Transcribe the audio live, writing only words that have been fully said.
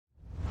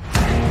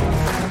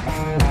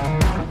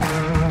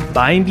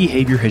Buying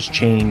behavior has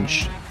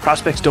changed.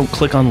 Prospects don't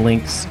click on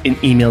links in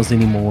emails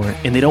anymore,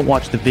 and they don't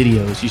watch the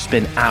videos you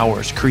spend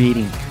hours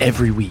creating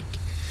every week.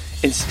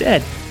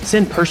 Instead,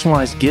 send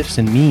personalized gifts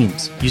and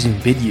memes using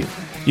Vidyou.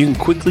 You can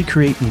quickly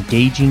create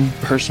engaging,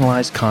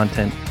 personalized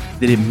content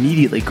that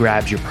immediately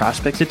grabs your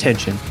prospect's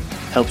attention,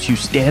 helps you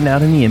stand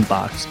out in the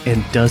inbox,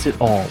 and does it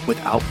all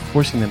without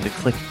forcing them to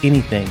click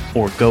anything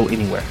or go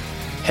anywhere.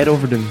 Head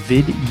over to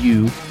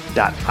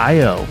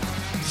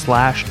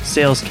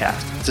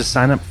vidyou.io/salescast to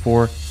sign up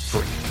for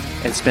free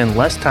and spend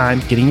less time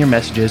getting your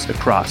messages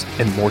across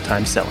and more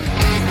time selling.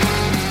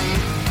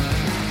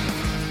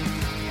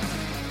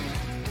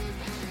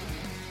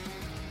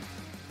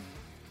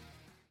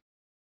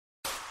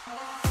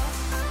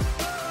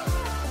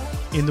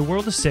 In the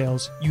world of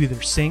sales, you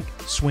either sink,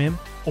 swim,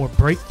 or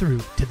break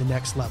through to the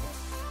next level.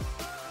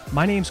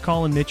 My name's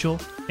Colin Mitchell,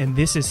 and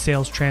this is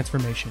Sales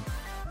Transformation,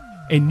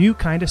 a new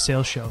kind of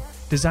sales show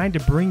designed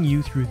to bring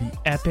you through the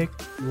epic,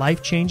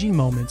 life-changing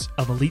moments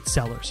of elite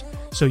sellers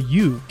so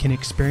you can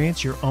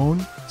experience your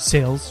own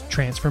sales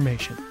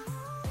transformation.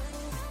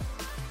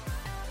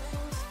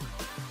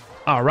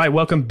 All right,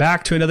 welcome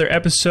back to another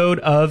episode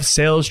of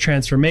Sales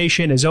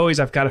Transformation. As always,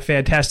 I've got a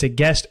fantastic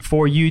guest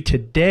for you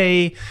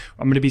today.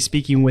 I'm going to be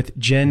speaking with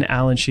Jen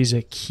Allen. She's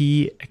a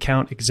key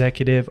account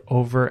executive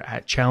over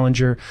at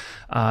Challenger.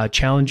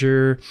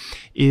 Challenger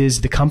is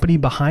the company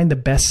behind the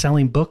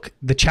best-selling book,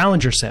 The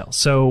Challenger Sale.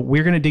 So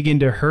we're going to dig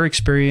into her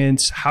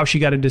experience, how she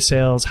got into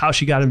sales, how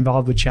she got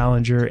involved with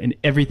Challenger, and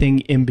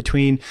everything in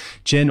between.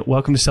 Jen,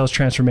 welcome to Sales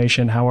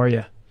Transformation. How are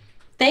you?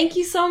 Thank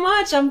you so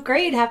much. I'm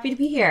great. Happy to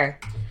be here.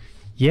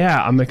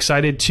 Yeah, I'm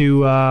excited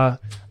to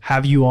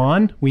have you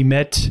on. We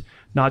met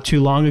not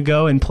too long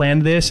ago and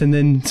planned this, and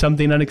then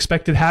something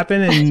unexpected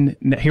happened,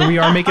 and here we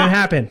are making it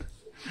happen.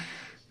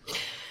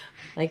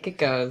 Like it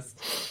goes.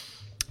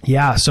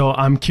 Yeah, so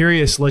I'm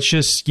curious. Let's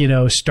just,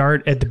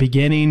 start at the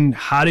beginning.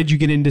 How did you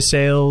get into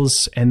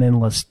sales? And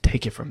then let's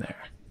take it from there.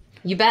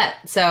 You bet.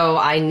 So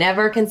I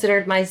never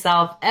considered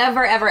myself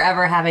ever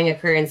having a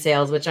career in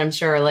sales, which I'm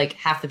sure like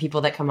half the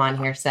people that come on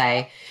here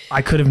say.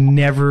 I could have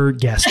never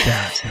guessed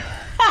that.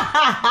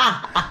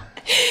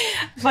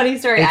 Funny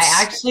story.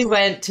 I actually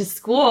went to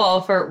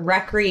school for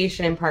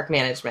recreation and park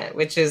management,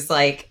 which is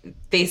like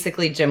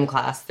basically gym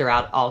class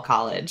throughout all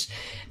college.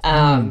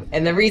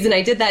 And the reason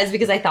I did that is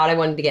because I thought I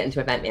wanted to get into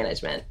event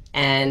management.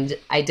 And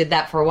I did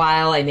that for a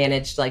while. I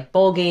managed like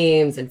bowl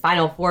games and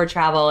Final Four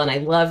travel. And I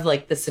loved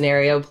like the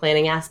scenario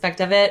planning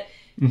aspect of it.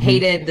 Mm-hmm.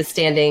 Hated the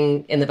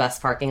standing in the bus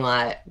parking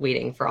lot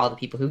waiting for all the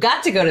people who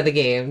got to go to the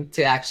game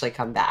to actually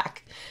come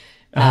back.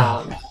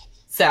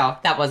 So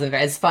that wasn't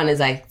as fun as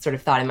I sort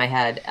of thought in my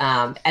head.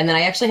 And then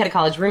I actually had a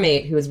college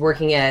roommate who was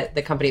working at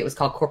the company. It was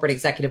called Corporate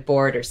Executive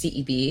Board, or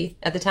CEB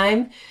at the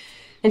time.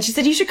 And she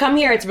said, you should come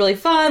here. It's really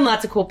fun.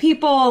 Lots of cool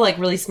people, like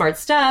really smart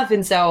stuff.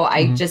 And so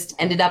I just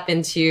ended up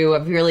into a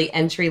really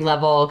entry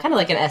level, kind of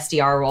like an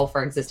SDR role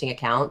for existing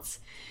accounts,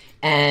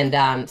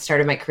 and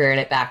started my career in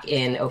it back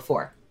in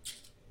 2004.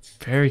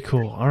 Very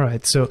cool. All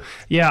right. So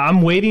yeah,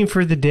 I'm waiting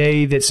for the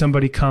day that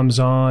somebody comes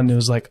on and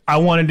was like, I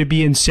wanted to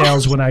be in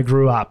sales when I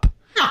grew up.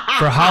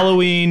 For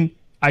Halloween,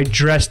 I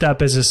dressed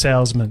up as a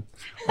salesman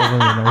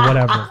or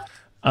whatever.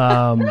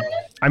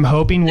 I'm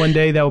hoping one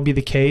day that will be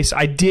the case.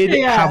 I did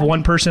have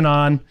one person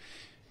on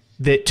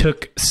that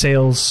took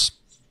sales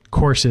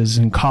courses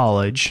in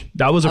college.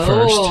 That was a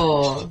first.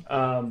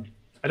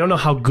 I don't know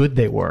how good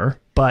they were,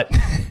 but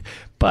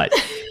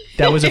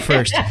that was a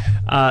first.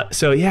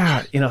 So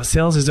yeah,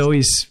 sales is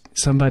always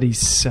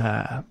somebody's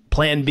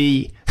plan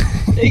B.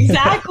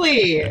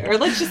 Exactly. Or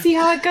let's just see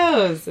how it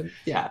goes.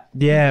 Yeah.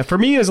 Yeah. For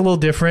me, it was a little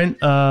different.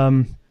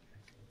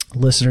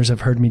 Listeners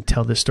have heard me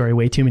tell this story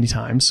way too many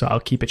times, so I'll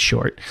keep it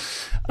short.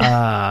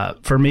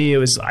 For me,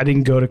 I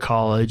didn't go to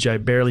college. I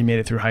barely made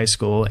it through high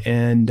school,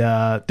 and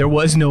there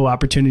was no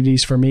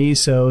opportunities for me.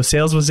 So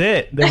sales was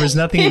it. There was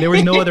nothing. There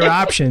was no other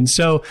option.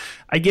 So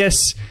I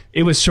guess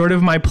it was sort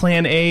of my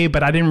plan A,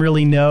 but I didn't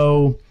really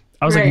know.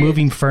 I was like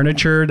moving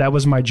furniture. That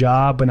was my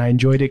job, and I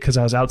enjoyed it because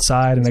I was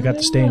outside and I got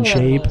to stay in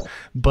shape.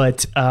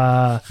 But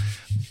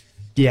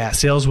yeah,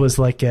 sales was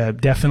like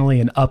definitely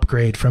an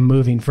upgrade from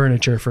moving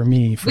furniture for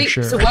me, for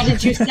sure. So what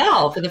did you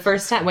sell for the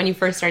first time? When you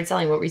first started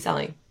selling, what were you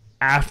selling?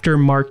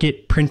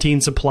 Aftermarket printing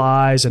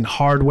supplies and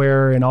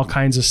hardware and all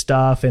kinds of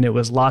stuff. And it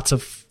was lots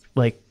of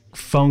like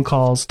phone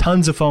calls,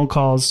 tons of phone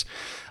calls.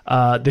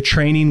 The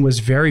training was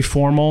very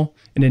formal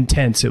and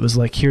intense. It was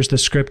like, here's the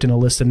script and a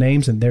list of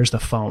names, and there's the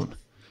phone.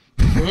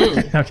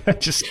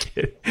 Just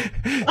kidding.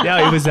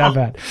 Yeah, it was that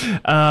bad.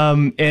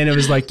 And it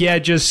was like, yeah,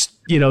 just,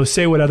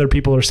 say what other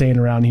people are saying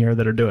around here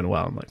that are doing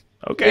well. I'm like,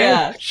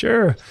 okay,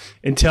 sure.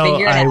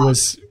 Until I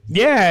was,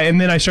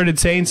 and then I started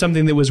saying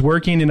something that was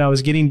working and I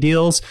was getting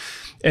deals.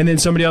 And then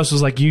somebody else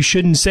was like, you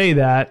shouldn't say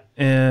that.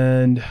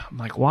 And I'm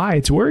like, why?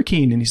 It's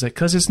working. And he's like,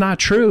 because it's not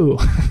true.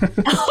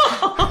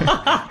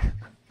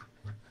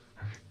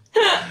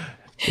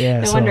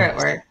 No wonder it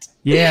worked.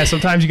 Yeah,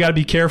 sometimes you got to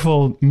be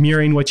careful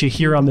mirroring what you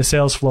hear on the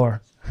sales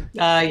floor.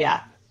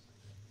 Yeah.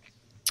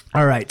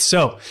 All right.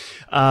 So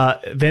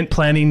event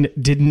planning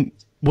didn't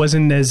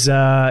wasn't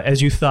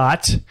as you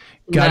thought.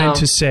 Got No.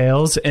 into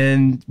sales,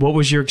 and what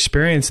was your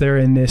experience there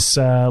in this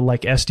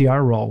like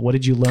SDR role? What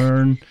did you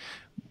learn?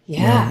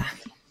 Yeah.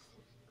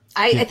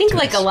 I think to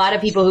like us. a lot of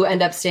people who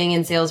end up staying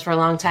in sales for a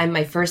long time,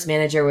 my first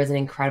manager was an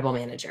incredible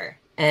manager.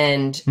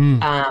 And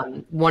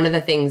one of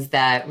the things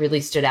that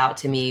really stood out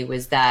to me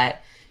was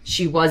that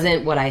she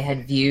wasn't what I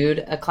had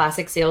viewed a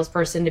classic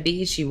salesperson to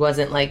be. She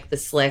wasn't like the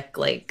slick,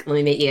 like, let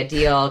me make you a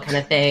deal kind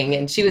of thing.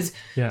 And she was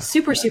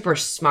super, super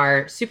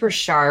smart, super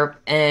sharp,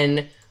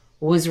 and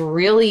was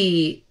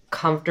really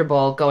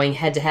comfortable going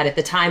head to head. At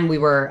the time, we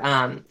were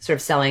sort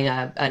of selling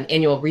an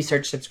annual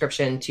research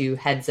subscription to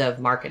heads of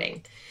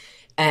marketing.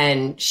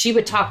 And she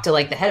would talk to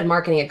like the head of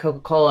marketing at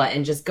Coca-Cola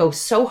and just go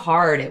so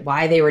hard at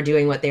why they were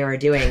doing what they were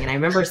doing. And I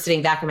remember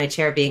sitting back in my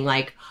chair being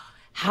like,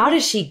 how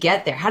did she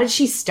get there? How did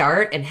she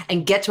start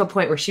and get to a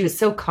point where she was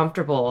so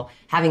comfortable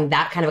having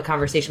that kind of a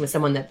conversation with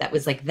someone that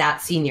was like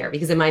that senior?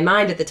 Because in my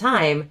mind at the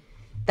time,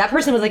 that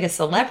person was like a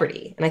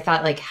celebrity. And I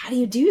thought like, how do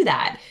you do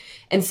that?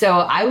 And so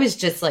I was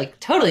just like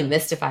totally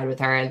mystified with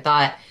her and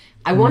thought,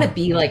 I want to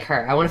be like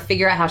her. I want to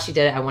figure out how she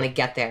did it. I want to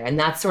get there. And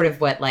that's sort of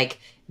what like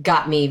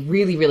got me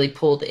really, really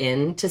pulled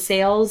into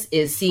sales,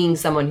 is seeing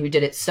someone who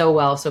did it so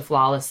well, so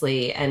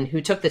flawlessly, and who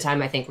took the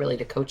time, I think, really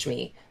to coach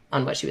me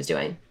on what she was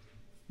doing.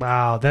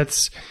 Wow,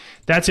 that's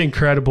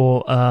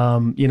incredible.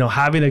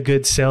 Having a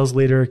good sales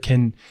leader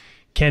can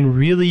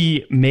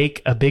really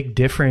make a big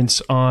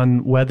difference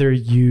on whether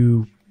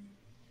you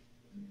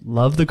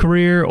love the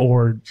career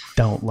or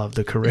don't love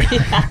the career.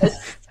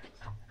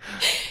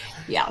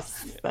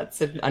 Yes,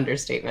 that's an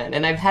understatement.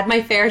 And I've had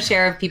my fair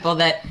share of people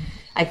that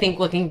I think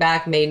looking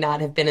back may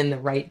not have been in the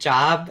right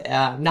job.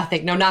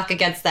 No knock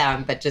against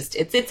them, but just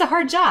it's a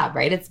hard job,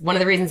 right? It's one of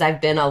the reasons I've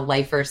been a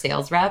lifer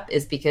sales rep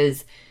is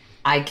because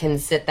I can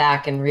sit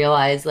back and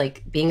realize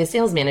like being a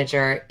sales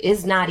manager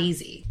is not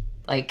easy.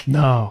 Like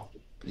No.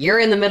 You're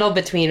in the middle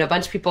between a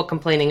bunch of people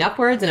complaining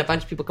upwards and a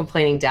bunch of people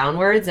complaining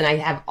downwards. And I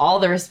have all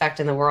the respect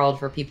in the world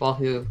for people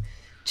who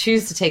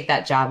choose to take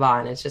that job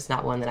on. It's just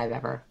not one that I've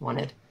ever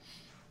wanted.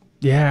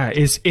 Yeah,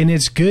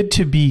 it's good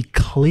to be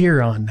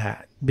clear on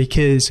that,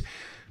 because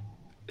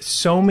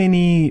so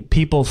many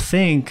people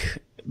think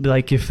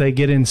like if they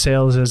get in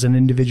sales as an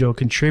individual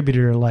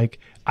contributor, like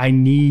I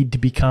need to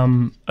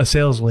become a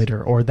sales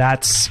leader, or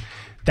that's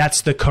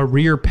the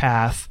career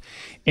path,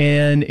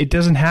 and it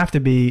doesn't have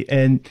to be.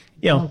 And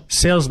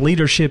sales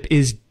leadership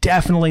is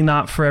definitely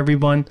not for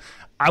everyone.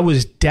 I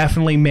was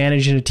definitely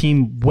managing a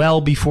team well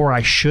before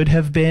I should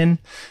have been.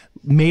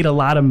 Made a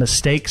lot of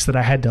mistakes that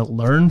I had to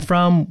learn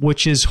from,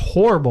 which is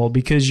horrible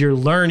because you're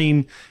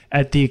learning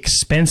at the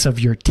expense of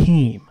your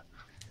team.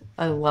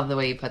 I love the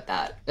way you put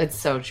that. It's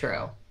so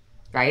true.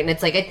 Right. And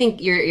it's like, I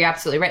think you're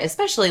absolutely right.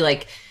 Especially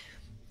like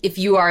if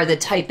you are the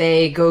type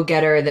A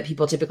go-getter that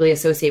people typically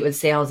associate with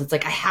sales, it's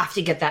like, I have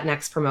to get that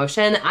next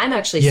promotion. I'm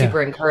actually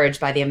super encouraged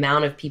by the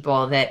amount of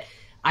people that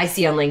I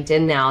see on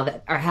LinkedIn now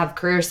that have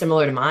careers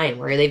similar to mine,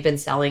 where they've been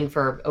selling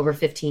for over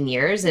 15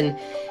 years. And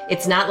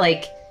it's not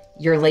like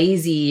you're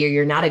lazy or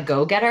you're not a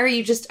go-getter.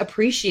 You just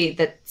appreciate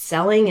that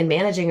selling and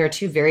managing are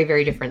two very,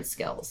 very different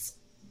skills.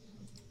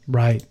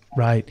 Right.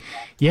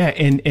 Yeah.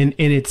 And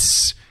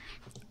it's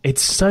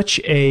such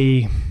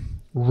a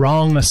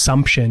wrong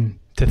assumption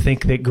to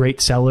think that great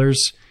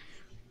sellers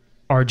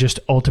are just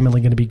ultimately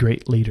going to be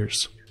great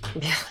leaders.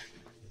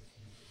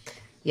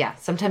 Yeah.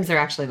 Sometimes they're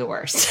actually the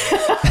worst.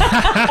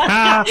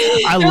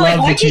 I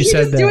love that you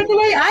said that. Do it the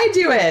way I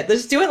do it.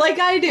 Just do it like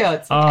I do.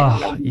 It's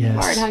like,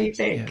 smart how you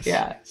think.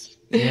 Yes.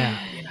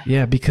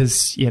 Yeah.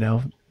 Because,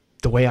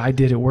 the way I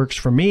did it works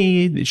for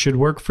me. It should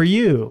work for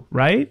you.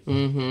 Right?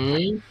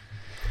 Mm-hmm.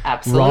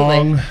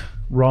 Absolutely.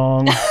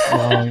 Wrong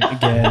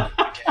again.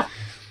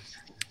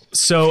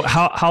 So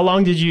how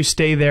long did you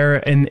stay there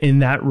in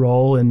that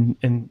role,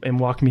 and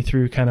walk me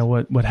through kind of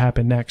what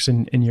happened next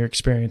in your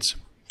experience?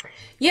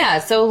 Yeah.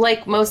 So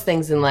like most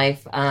things in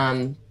life,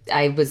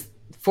 I was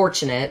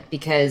fortunate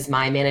because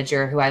my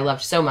manager, who I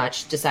loved so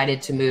much,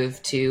 decided to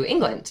move to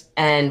England.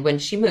 And when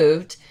she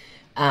moved,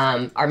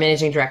 our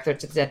managing director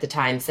at the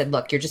time said,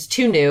 look, you're just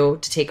too new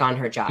to take on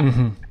her job.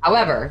 Mm-hmm.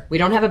 However, we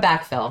don't have a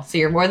backfill, so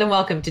you're more than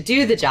welcome to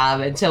do the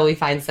job until we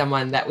find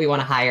someone that we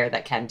want to hire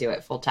that can do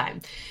it full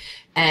time.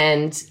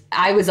 And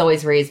I was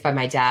always raised by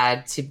my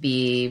dad to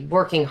be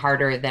working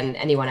harder than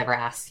anyone ever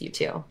asks you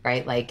to,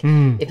 right? Like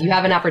if you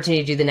have an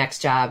opportunity to do the next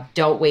job,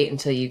 don't wait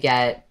until you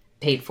get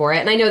paid for it.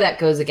 And I know that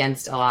goes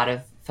against a lot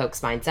of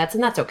folks' mindsets,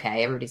 and that's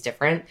okay. Everybody's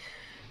different.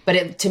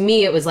 But to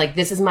me, it was like,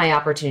 this is my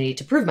opportunity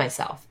to prove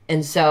myself.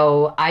 And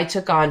so I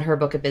took on her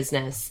book of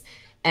business.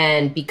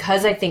 And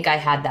because I think I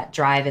had that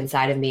drive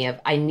inside of me of,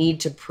 I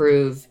need to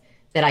prove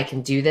that I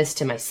can do this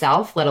to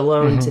myself, let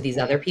alone to these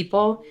other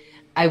people,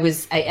 I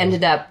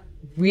ended up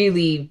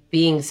really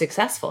being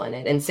successful in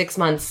it. And 6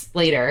 months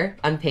later,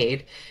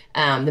 unpaid,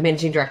 the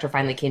managing director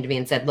finally came to me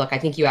and said, look, I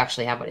think you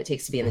actually have what it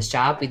takes to be in this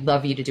job. We'd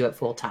love you to do it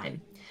full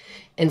time.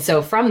 And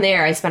so from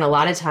there, I spent a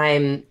lot of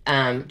time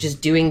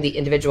just doing the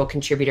individual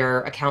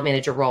contributor account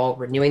manager role,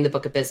 renewing the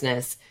book of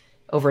business.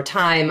 over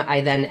time,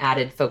 I then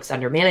added folks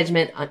under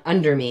management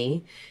under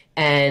me.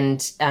 And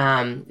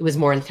it was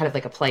more in kind of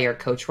like a player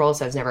coach role.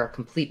 So I was never a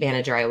complete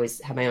manager. I always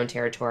had my own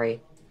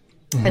territory.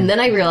 Mm-hmm. And then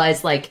I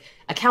realized like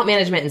account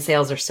management and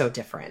sales are so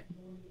different,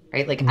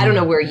 right? Like, I don't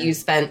know where you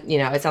spent,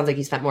 it sounds like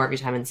you spent more of your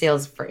time in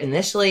sales for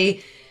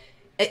initially.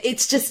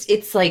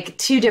 It's like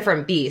two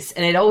different beasts.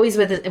 And it always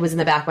it was in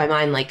the back of my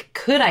mind, like,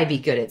 could I be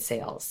good at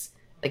sales?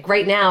 Like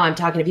right now I'm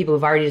talking to people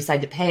who've already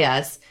decided to pay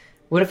us.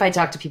 What if I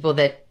talk to people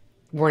that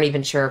weren't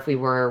even sure if we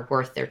were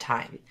worth their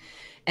time?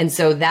 And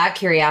so that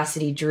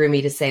curiosity drew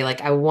me to say,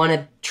 like, I want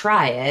to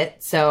try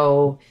it.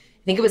 So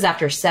I think it was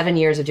after 7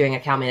 years of doing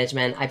account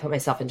management, I put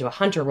myself into a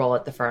hunter role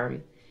at the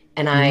firm,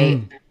 and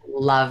I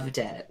loved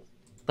it.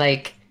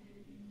 Like,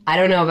 I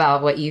don't know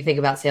about what you think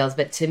about sales,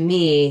 but to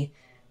me,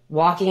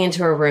 walking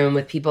into a room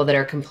with people that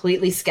are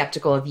completely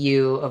skeptical of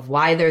you, of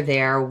why they're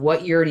there,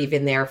 what you're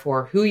even there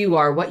for, who you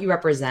are, what you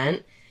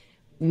represent,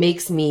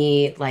 makes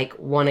me like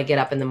want to get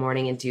up in the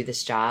morning and do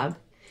this job.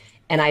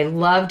 And I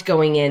loved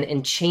going in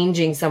and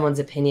changing someone's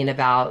opinion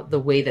about the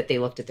way that they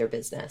looked at their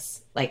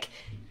business. Like,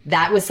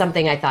 that was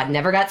something I thought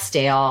never got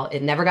stale.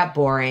 It never got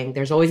boring.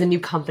 There's always a new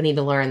company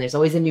to learn. There's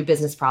always a new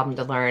business problem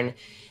to learn.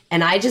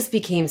 And I just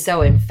became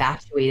so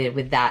infatuated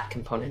with that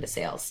component of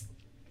sales.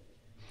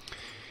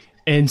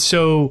 And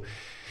so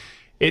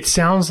it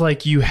sounds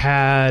like you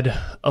had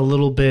a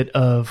little bit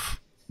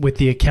of, with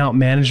the account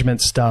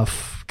management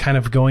stuff, kind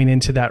of going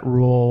into that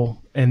role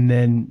and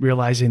then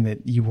realizing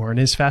that you weren't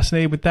as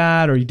fascinated with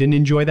that, or you didn't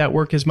enjoy that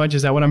work as much.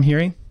 Is that what I'm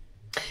hearing?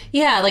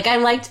 Yeah, like I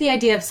liked the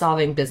idea of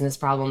solving business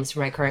problems for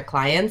my current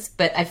clients,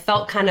 but I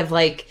felt kind of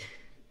like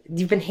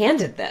you've been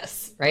handed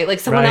this, right? Like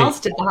someone else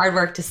did the hard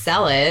work to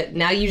sell it.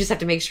 Now you just have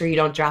to make sure you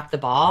don't drop the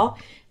ball.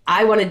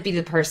 I wanted to be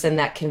the person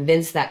that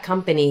convinced that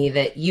company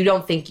that you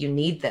don't think you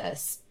need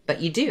this,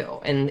 but you do,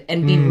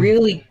 and be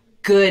really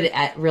good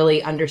at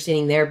really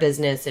understanding their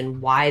business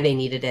and why they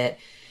needed it,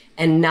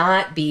 and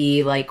not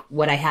be like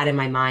what I had in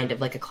my mind of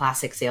like a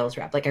classic sales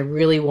rep. Like I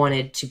really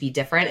wanted to be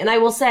different. And I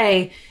will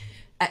say,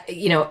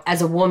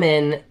 as a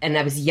woman, and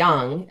I was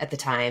young at the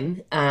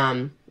time,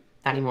 not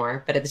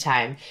anymore, but at the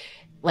time,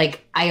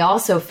 like I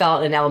also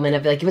felt an element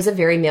of like, it was a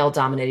very male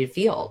dominated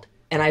field.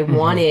 And I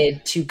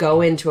wanted to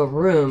go into a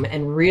room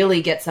and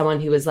really get someone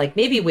who was like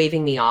maybe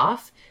waving me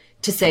off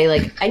to say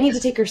like, I need to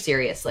take her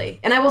seriously.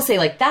 And I will say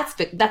like,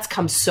 that's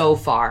come so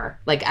far.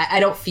 Like, I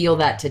don't feel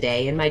that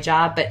today in my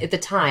job, but at the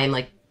time,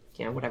 like,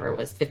 whatever it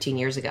was 15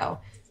 years ago,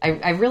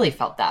 I really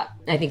felt that.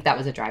 I think that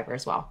was a driver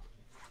as well.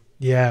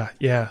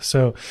 Yeah.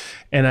 So,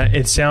 and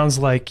it sounds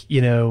like,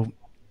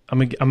 I'm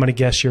going to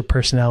guess your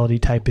personality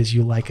type is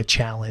you like a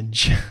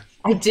challenge.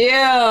 I do.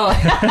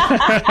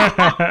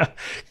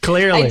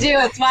 Clearly. I do.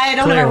 It's why I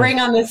don't have a ring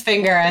on this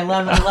finger. I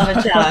love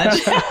a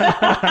challenge.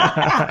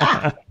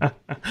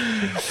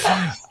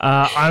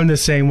 I'm the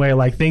same way.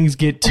 Like things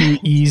get too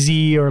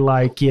easy, or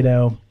like,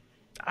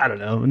 I don't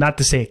know, not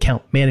to say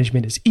account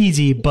management is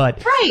easy,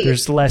 but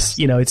there's less,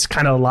 it's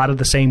kind of a lot of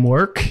the same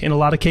work in a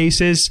lot of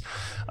cases,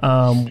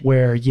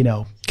 where,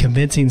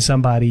 convincing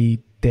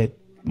somebody that,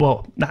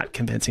 well, not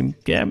convincing,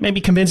 maybe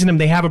convincing them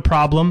they have a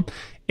problem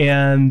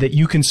and that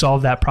you can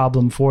solve that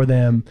problem for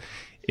them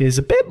is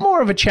a bit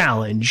more of a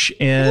challenge.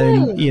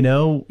 And,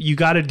 you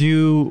got to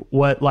do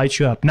what lights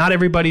you up. Not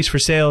everybody's for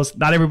sales.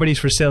 Not everybody's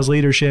for sales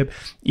leadership,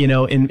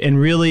 and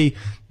really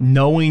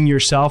knowing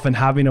yourself and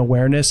having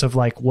awareness of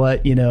like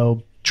what,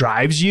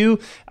 drives you,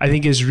 I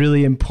think is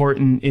really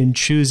important in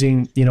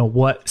choosing,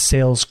 what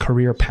sales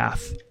career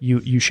path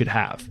you should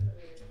have.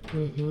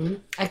 Mm-hmm.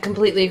 I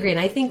completely agree. And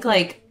I think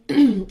like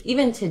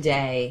even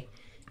today,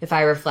 if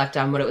I reflect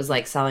on what it was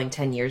like selling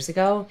 10 years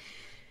ago,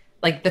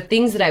 like the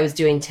things that I was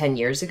doing 10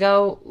 years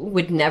ago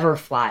would never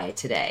fly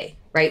today,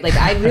 right? Like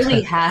I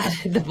really had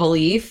the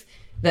belief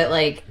that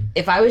like,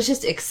 if I was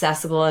just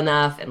accessible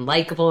enough and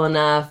likable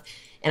enough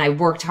and I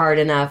worked hard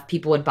enough,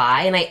 people would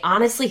buy. And I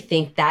honestly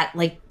think that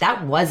like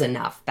that was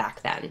enough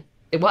back then.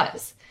 It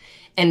was.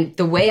 And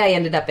the way I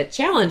ended up at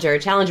Challenger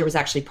was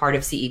actually part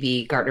of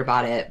CEB. Gartner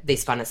bought it. They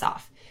spun us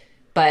off.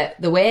 But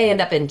the way I end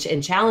up in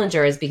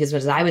Challenger is because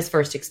as I was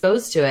first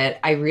exposed to it,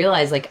 I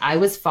realized like I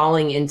was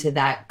falling into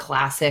that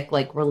classic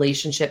like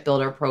relationship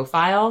builder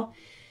profile.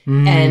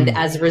 And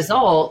as a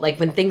result, like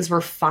when things were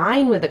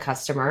fine with a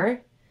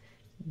customer,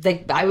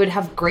 like I would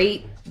have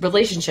great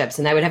relationships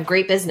and I would have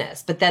great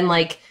business. But then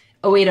like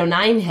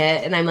 0809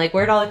 hit and I'm like,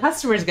 where'd all the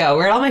customers go?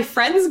 Where'd all my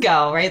friends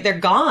go? Right? They're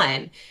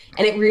gone.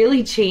 And it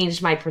really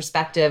changed my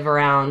perspective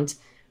around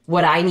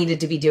what I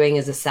needed to be doing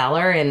as a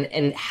seller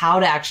and how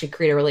to actually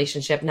create a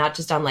relationship, not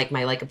just on like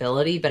my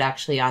likability, but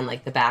actually on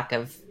like the back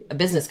of a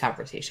business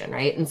conversation.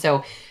 Right. And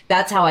so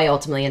that's how I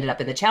ultimately ended up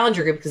in the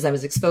Challenger group, because I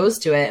was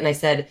exposed to it. And I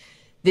said,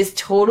 this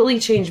totally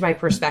changed my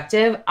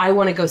perspective. I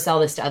want to go sell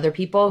this to other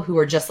people who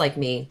are just like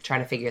me trying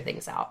to figure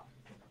things out.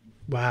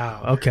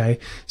 Wow. Okay.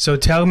 So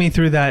tell me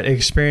through that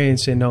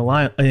experience in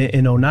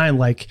 09,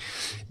 like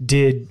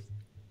did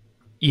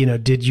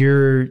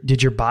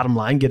your bottom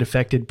line get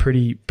affected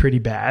pretty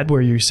bad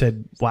where you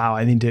said, wow,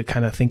 I need to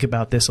kind of think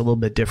about this a little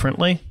bit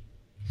differently?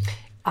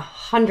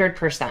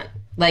 100%.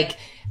 Like,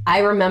 I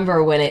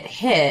remember when it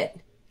hit,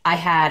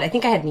 I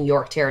think I had New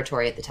York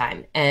territory at the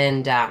time.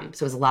 And so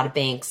it was a lot of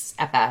banks,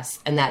 FS,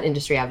 and that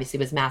industry obviously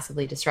was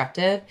massively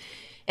disruptive.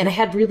 And I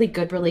had really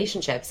good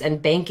relationships,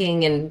 and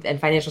banking and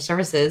financial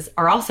services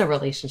are also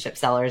relationship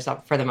sellers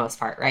for the most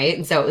part, right?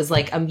 And so it was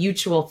like a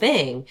mutual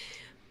thing.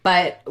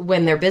 But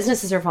when their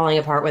businesses are falling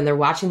apart, when they're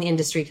watching the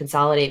industry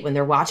consolidate, when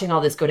they're watching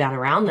all this go down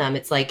around them,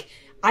 it's like,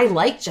 I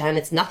like Jen.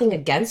 It's nothing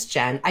against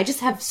Jen. I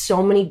just have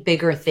so many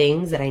bigger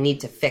things that I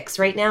need to fix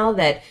right now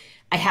that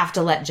I have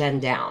to let Jen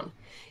down.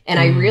 And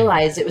I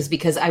realized it was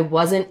because I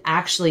wasn't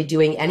actually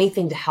doing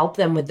anything to help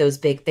them with those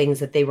big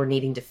things that they were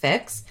needing to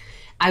fix.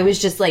 I was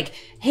just like,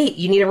 hey,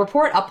 you need a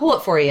report? I'll pull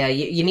it for you.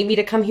 You need me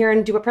to come here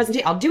and do a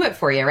presentation? I'll do it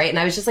for you, right? And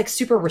I was just like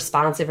super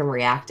responsive and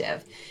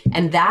reactive.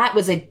 And that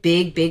was a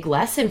big, big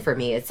lesson for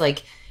me. It's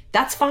like,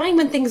 that's fine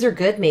when things are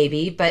good,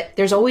 maybe, but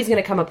there's always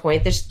going to come a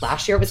point.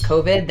 Last year it was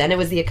COVID, then it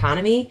was the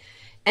economy,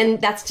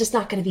 and that's just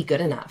not going to be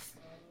good enough.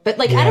 But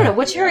like, I don't know,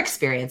 what's your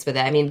experience with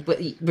it? I mean,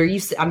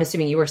 I'm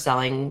assuming you were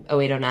selling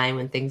 08, 09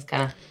 when things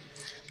kind of...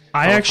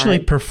 I actually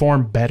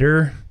perform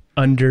better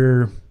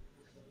under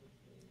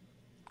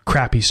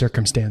crappy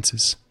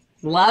circumstances.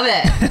 Love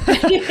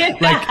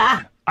it.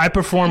 Like, I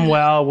perform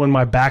well when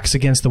my back's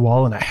against the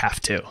wall and I have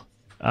to,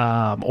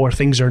 or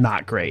things are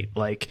not great.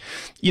 Like,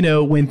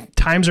 when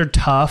times are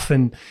tough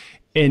and,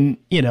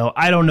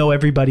 I don't know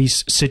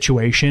everybody's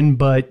situation,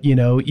 but,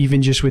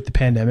 even just with the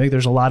pandemic,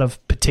 there's a lot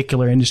of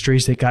particular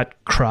industries that got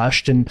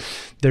crushed, and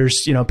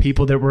there's,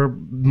 people that were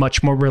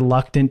much more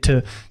reluctant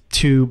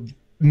to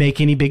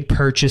make any big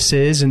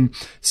purchases, and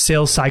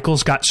sales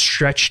cycles got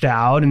stretched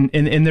out,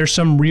 and there's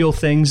some real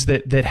things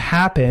that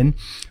happen,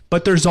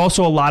 but there's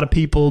also a lot of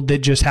people that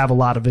just have a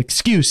lot of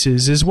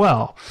excuses as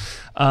well.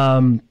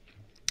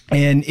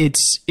 And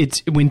it's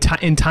when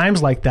in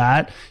times like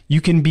that,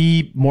 you can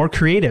be more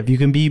creative, you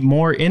can be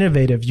more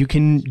innovative, you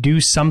can do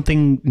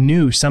something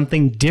new,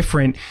 something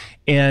different,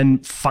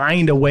 and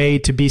find a way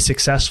to be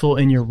successful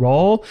in your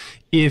role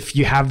if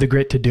you have the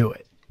grit to do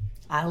it.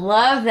 I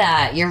love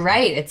that. You're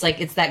right. It's like,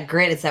 it's that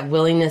grit, it's that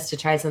willingness to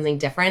try something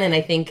different. And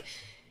I think,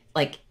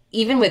 like,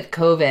 even with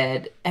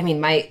COVID, I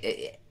mean,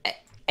 I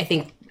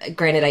think,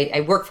 granted,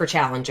 I work for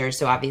Challenger,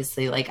 so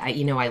obviously, like, I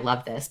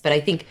love this, but I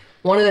think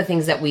one of the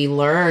things that we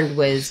learned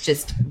was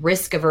just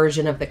risk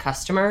aversion of the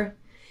customer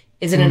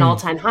is at an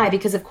all-time high,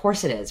 because of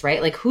course it is,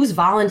 right? Like, who's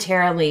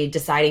voluntarily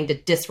deciding to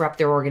disrupt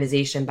their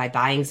organization by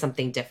buying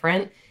something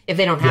different if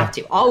they don't have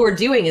to? All we're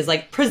doing is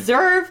like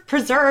preserve,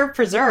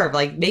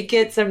 like make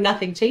it so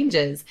nothing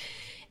changes.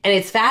 And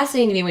it's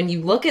fascinating to me when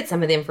you look at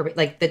some of the information,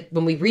 like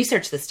when we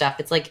research this stuff,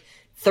 it's like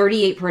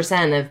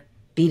 38% of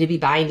B2B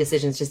buying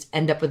decisions just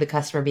end up with the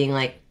customer being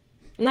like,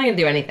 I'm not going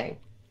to do anything.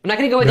 I'm not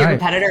going to go with your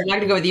competitor. I'm not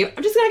going to go with you.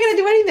 I'm just not going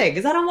to do anything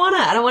because I don't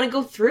want to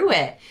go through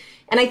it.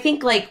 And I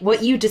think, like,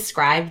 what you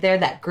described there,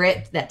 that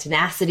grit, that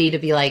tenacity to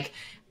be like,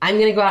 I'm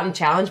going to go out and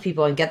challenge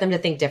people and get them to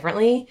think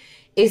differently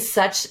is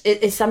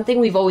something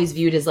we've always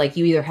viewed as like,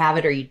 you either have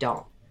it or you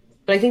don't.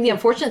 But I think the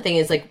unfortunate thing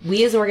is, like,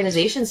 we as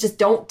organizations just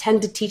don't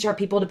tend to teach our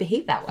people to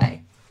behave that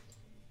way.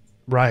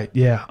 Right.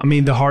 Yeah. I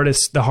mean, the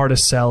hardest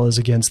sell is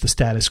against the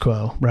status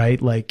quo,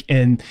 right? Like,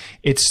 and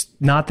it's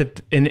not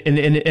that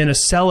in a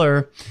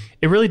seller,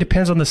 it really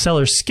depends on the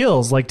seller's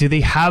skills. Like, do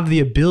they have the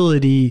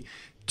ability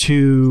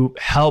to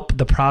help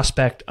the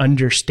prospect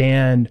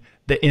understand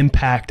the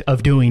impact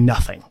of doing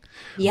nothing?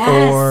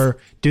 Yes. Or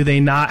do they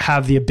not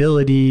have the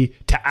ability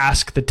to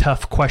ask the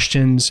tough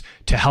questions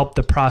to help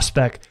the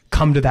prospect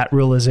come to that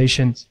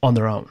realization on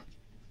their own?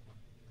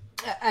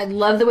 I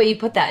love the way you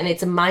put that. And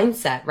it's a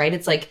mindset, right?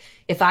 It's like,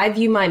 if I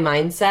view my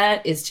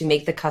mindset is to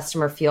make the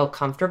customer feel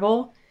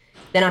comfortable,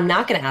 then I'm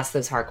not going to ask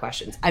those hard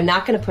questions. I'm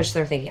not going to push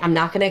their thinking. I'm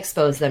not going to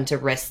expose them to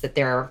risks that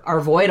are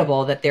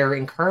avoidable, that they're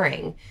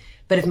incurring.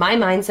 But if my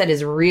mindset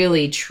is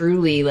really,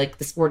 truly, like,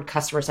 this word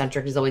customer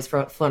centric is always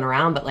flown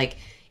around, but like,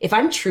 if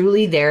I'm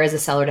truly there as a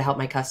seller to help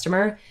my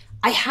customer,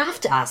 I have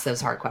to ask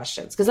those hard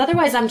questions, because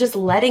otherwise I'm just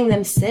letting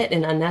them sit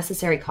in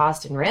unnecessary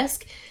cost and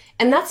risk.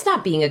 And that's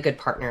not being a good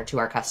partner to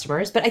our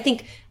customers. But I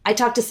think I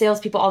talk to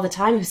salespeople all the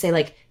time who say,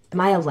 like, am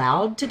I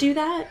allowed to do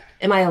that?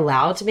 Am I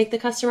allowed to make the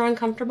customer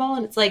uncomfortable?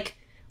 And it's like,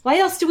 why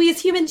else do we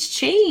as humans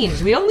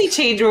change? We only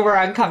change when we're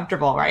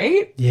uncomfortable,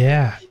 right?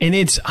 Yeah. And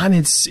it's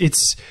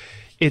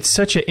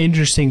such an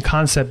interesting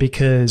concept,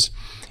 because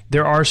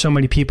there are so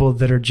many people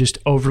that are just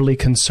overly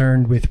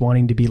concerned with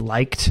wanting to be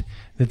liked,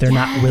 that they're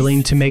not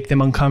willing to make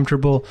them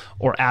uncomfortable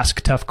or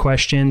ask tough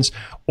questions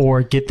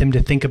or get them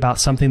to think about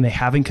something they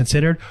haven't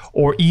considered,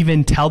 or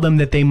even tell them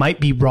that they might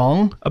be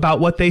wrong about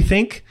what they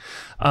think.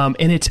 And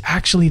it's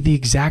actually the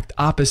exact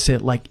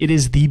opposite. Like, it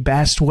is the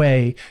best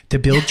way to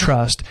build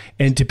trust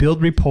and to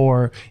build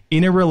rapport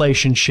in a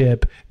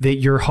relationship that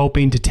you're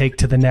hoping to take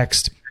to the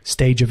next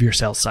stage of your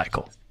sales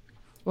cycle.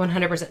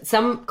 100%.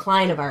 Some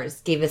client of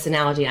ours gave this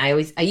analogy, and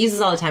I use this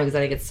all the time because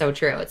I think it's so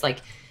true. It's like,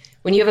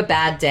 when you have a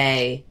bad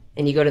day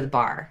and you go to the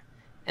bar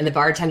and the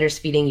bartender's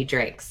feeding you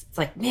drinks, it's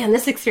like, man,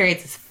 this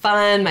experience is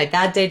fun. My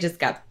bad day just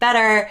got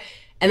better.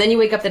 And then you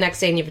wake up the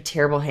next day and you have a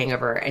terrible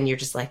hangover and you're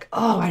just like,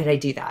 oh, why did I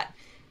do that?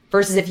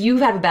 Versus if you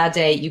have a bad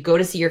day, you go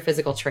to see your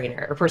physical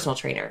trainer or personal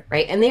trainer,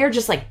 right? And they are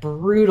just like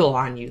brutal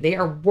on you. They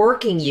are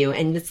working you,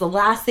 and it's the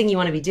last thing you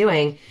want to be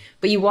doing.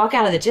 But you walk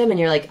out of the gym and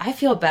you're like, I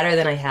feel better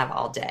than I have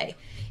all day.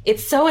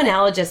 It's so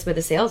analogous with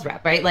a sales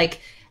rep, right? Like,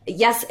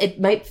 yes,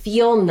 it might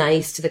feel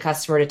nice to the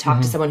customer to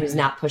talk to someone who's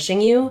not pushing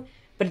you,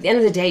 but at the end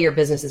of the day, your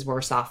business is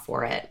worse off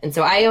for it. And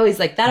so I always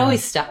like that.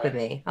 Always stuck with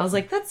me. I was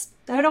like,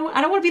 I don't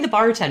want to be the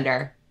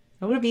bartender.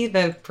 I want to be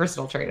the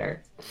personal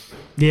trainer.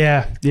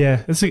 Yeah.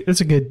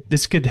 It's a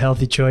good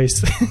healthy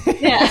choice.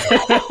 Yeah.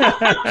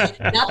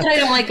 Not that I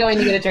don't like going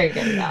to get a drink.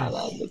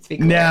 Let's be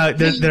clear. Now,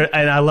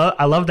 and I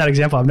love that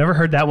example. I've never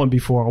heard that one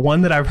before.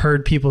 One that I've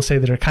heard people say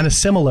that are kind of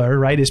similar,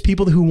 right, is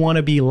people who want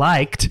to be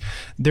liked.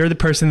 They're the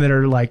person that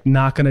are like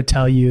not going to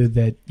tell you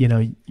that, you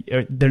know,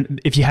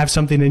 if you have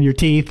something in your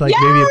teeth, like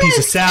maybe a piece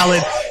of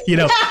salad, you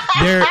know,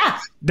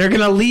 they're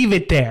going to leave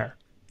it there.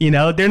 You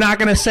know, they're not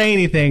going to say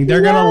anything. They're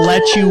going to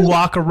let you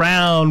walk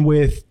around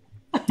with,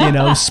 you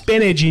know,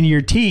 spinach in your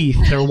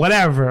teeth or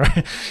whatever.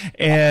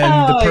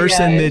 And the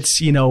person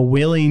that's, you know,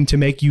 willing to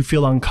make you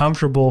feel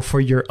uncomfortable for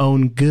your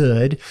own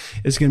good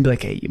is going to be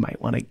like, hey, you might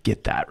want to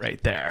get that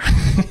right there.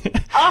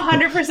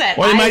 100%.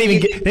 Or they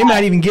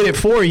might even get it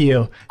for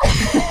you.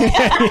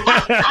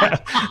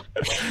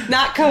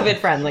 Not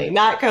COVID friendly.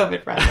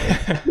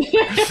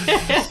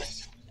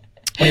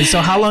 And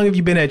so how long have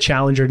you been at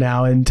Challenger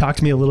now? And talk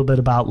to me a little bit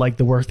about like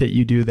the work that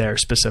you do there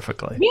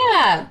specifically.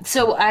 Yeah.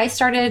 So I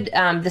started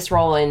this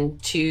role in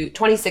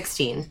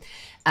 2016.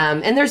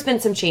 And there's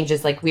been some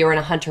changes. Like we were in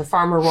a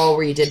hunter-farmer role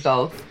where you did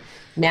both.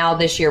 Now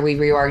this year we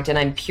reorged and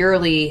I'm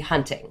purely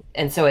hunting.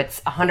 And so it's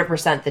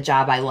 100% the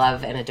job I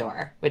love and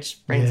adore,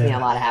 which brings me a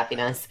lot of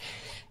happiness.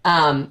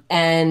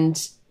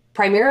 And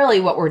primarily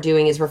what we're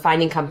doing is we're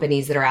finding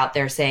companies that are out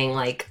there saying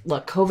like,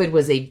 look, COVID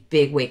was a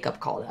big wake-up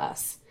call to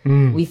us.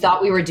 We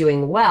thought we were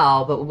doing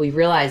well, but what we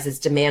realized is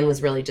demand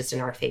was really just in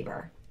our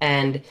favor.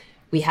 And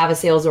we have a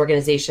sales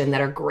organization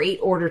that are great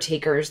order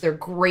takers. They're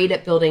great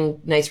at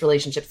building nice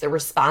relationships. They're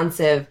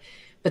responsive,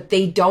 but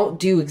they don't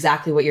do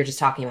exactly what you're just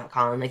talking about,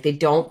 Colin. Like they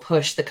don't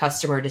push the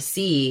customer to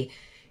see,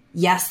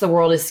 yes, the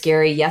world is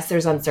scary. Yes,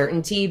 there's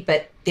uncertainty,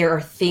 but there are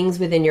things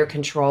within your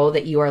control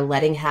that you are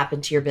letting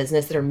happen to your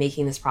business that are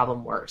making this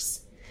problem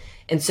worse.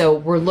 And so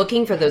we're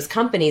looking for those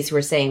companies who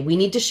are saying, we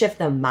need to shift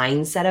the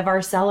mindset of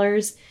our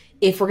sellers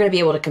if we're going to be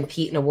able to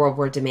compete in a world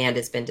where demand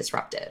has been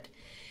disrupted.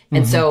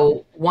 And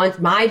so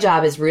my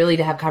job is really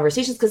to have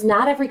conversations because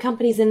not every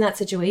company's in that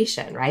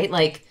situation, right?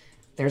 Like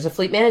there's a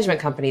fleet management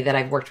company that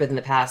I've worked with in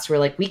the past where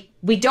like,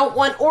 we don't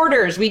want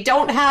orders. We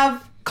don't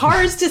have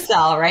cars to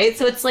sell, right?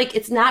 So it's like,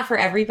 it's not for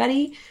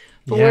everybody.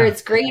 But where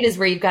it's great is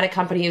where you've got a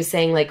company who's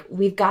saying like,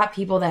 we've got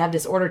people that have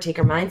this order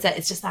taker mindset.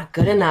 It's just not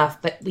good enough,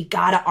 but we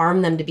got to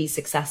arm them to be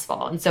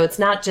successful. And so it's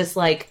not just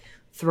like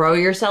throw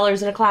your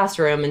sellers in a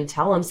classroom and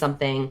tell them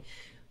something.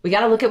 We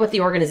got to look at what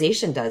the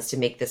organization does to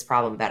make this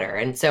problem better.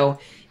 And so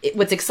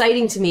what's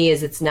exciting to me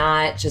is it's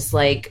not just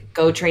like,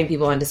 go train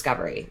people on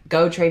discovery,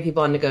 go train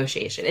people on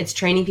negotiation. It's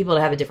training people to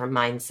have a different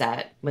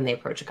mindset when they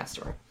approach a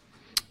customer.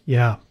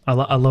 Yeah, I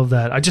love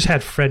that. I just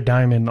had Fred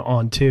Diamond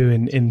on too,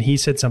 and he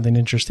said something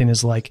interesting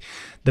is like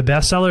the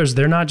best sellers,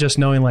 they're not just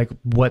knowing like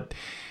what,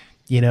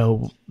 you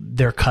know,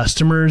 their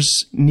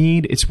customers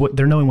need. It's what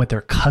they're knowing what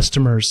their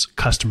customers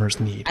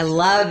need. I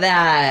love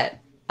that.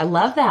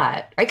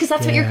 Right? Because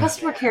that's what your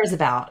customer cares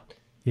about.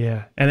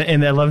 Yeah.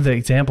 And I love the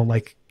example,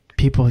 like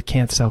people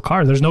can't sell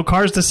cars. There's no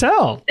cars to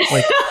sell.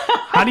 Like,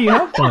 how do you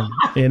help them?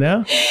 You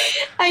know?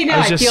 I know.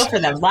 I feel for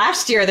them.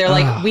 Last year, they're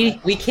like,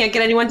 we can't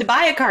get anyone to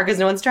buy a car because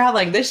no one's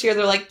traveling. This year,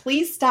 they're like,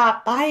 please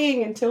stop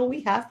buying until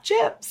we have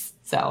chips.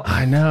 So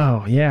I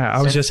know. Yeah.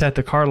 I was just at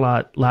the car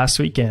lot last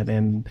weekend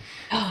and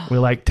we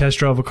like test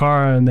drove a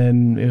car and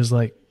then it was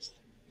like,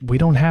 we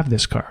don't have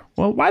this car.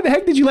 Well, why the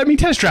heck did you let me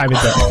test drive it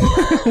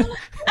then?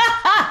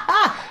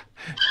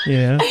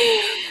 Yeah.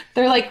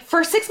 They're like,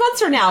 for 6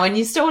 months from now and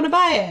you still want to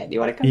buy it. You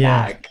want to come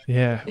back.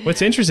 Yeah.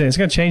 What's interesting, it's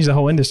going to change the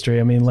whole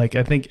industry. I mean, like,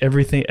 I think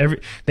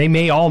they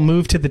may all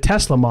move to the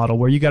Tesla model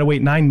where you got to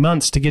wait 9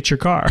 months to get your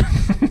car.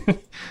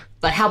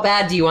 But how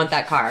bad do you want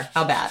that car?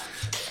 How bad?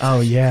 Oh,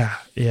 yeah.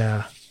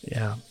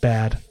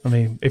 Bad. I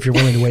mean, if you're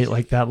willing to wait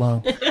like that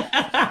long.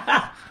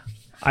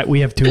 We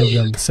have 2 of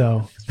them,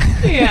 so.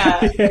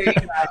 Yeah. There you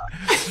go.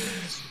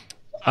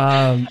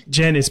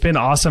 Jen, it's been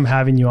awesome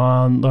having you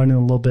on, learning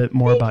a little bit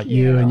more about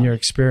you and your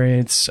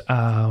experience.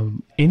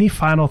 Any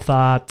final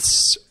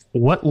thoughts?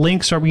 What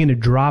links are we going to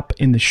drop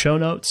in the show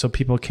notes so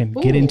people can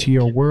get into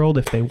your world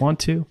if they want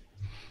to?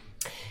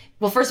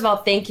 Well, first of all,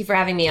 thank you for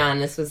having me on.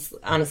 This was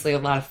honestly a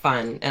lot of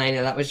fun. And I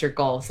know that was your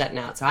goal setting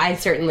out. So I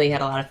certainly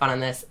had a lot of fun on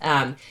this.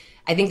 I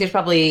think there's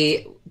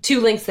probably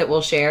 2 links that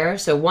we'll share.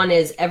 So one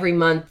is every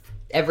month,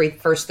 every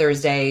first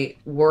Thursday,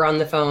 we're on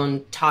the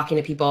phone talking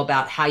to people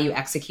about how you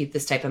execute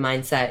this type of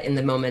mindset in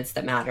the moments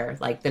that matter,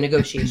 like the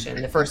negotiation,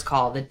 the first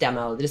call, the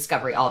demo, the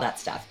discovery, all that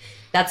stuff.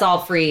 That's all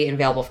free and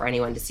available for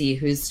anyone to see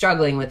who's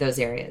struggling with those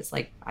areas.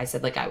 Like I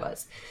said, like I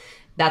was.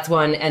 that's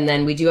one. And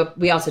then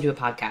we also do a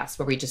podcast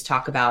where we just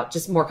talk about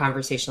just more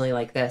conversationally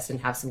like this and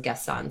have some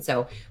guests on.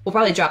 So we'll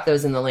probably drop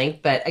those in the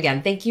link. But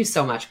again, thank you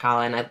so much,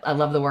 Colin. I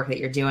love the work that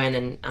you're doing,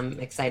 and I'm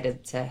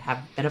excited to have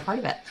been a part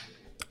of it.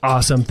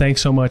 Awesome.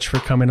 Thanks so much for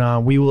coming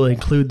on. We will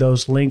include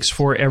those links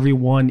for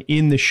everyone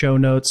in the show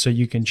notes so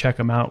you can check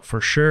them out for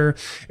sure.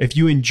 If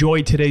you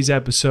enjoyed today's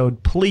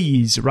episode,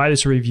 please write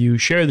us a review,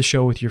 share the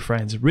show with your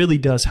friends. It really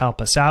does help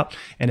us out.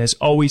 And as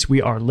always,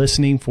 we are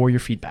listening for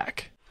your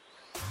feedback.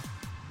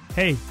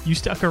 Hey, you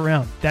stuck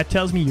around. That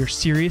tells me you're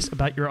serious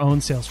about your own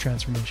sales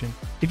transformation.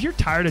 If you're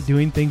tired of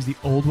doing things the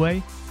old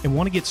way and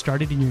want to get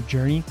started in your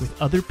journey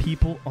with other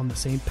people on the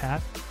same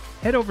path,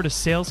 head over to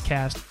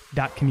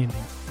salescast.community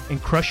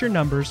and crush your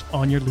numbers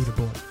on your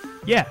leaderboard.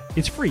 Yeah,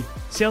 it's free,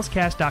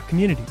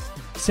 salescast.community.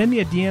 Send me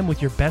a DM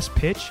with your best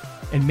pitch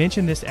and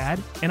mention this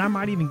ad, and I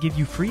might even give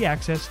you free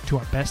access to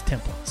our best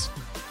templates.